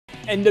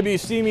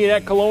NWC meet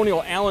at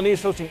Colonial. Allen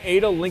East hosting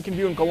Ada, Lincoln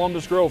View, and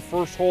Columbus Grove.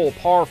 First hole,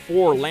 par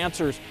 4.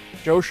 Lancers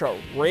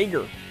Josha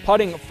Rager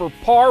putting for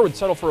par, would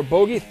settle for a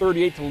bogey.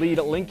 38 to lead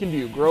at Lincoln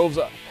View. Grove's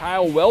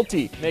Kyle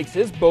Welty makes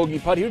his bogey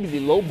putt. He would be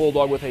the low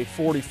bulldog with a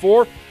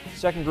 44.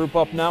 Second group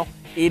up now.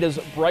 Ada's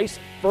Bryce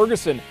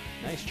Ferguson.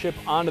 Nice chip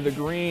onto the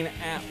green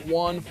at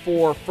 1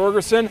 for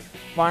Ferguson.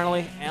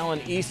 Finally, Allen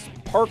East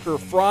Parker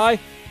Fry,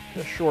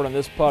 just short on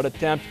this putt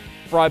attempt.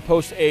 Fry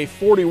posts a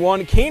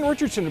 41. Kane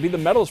Richardson to be the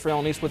medalist for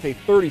Allen East with a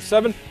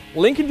 37.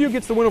 Lincoln View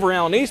gets the win over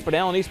Allen East, but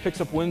Allen East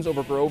picks up wins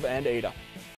over Grove and Ada.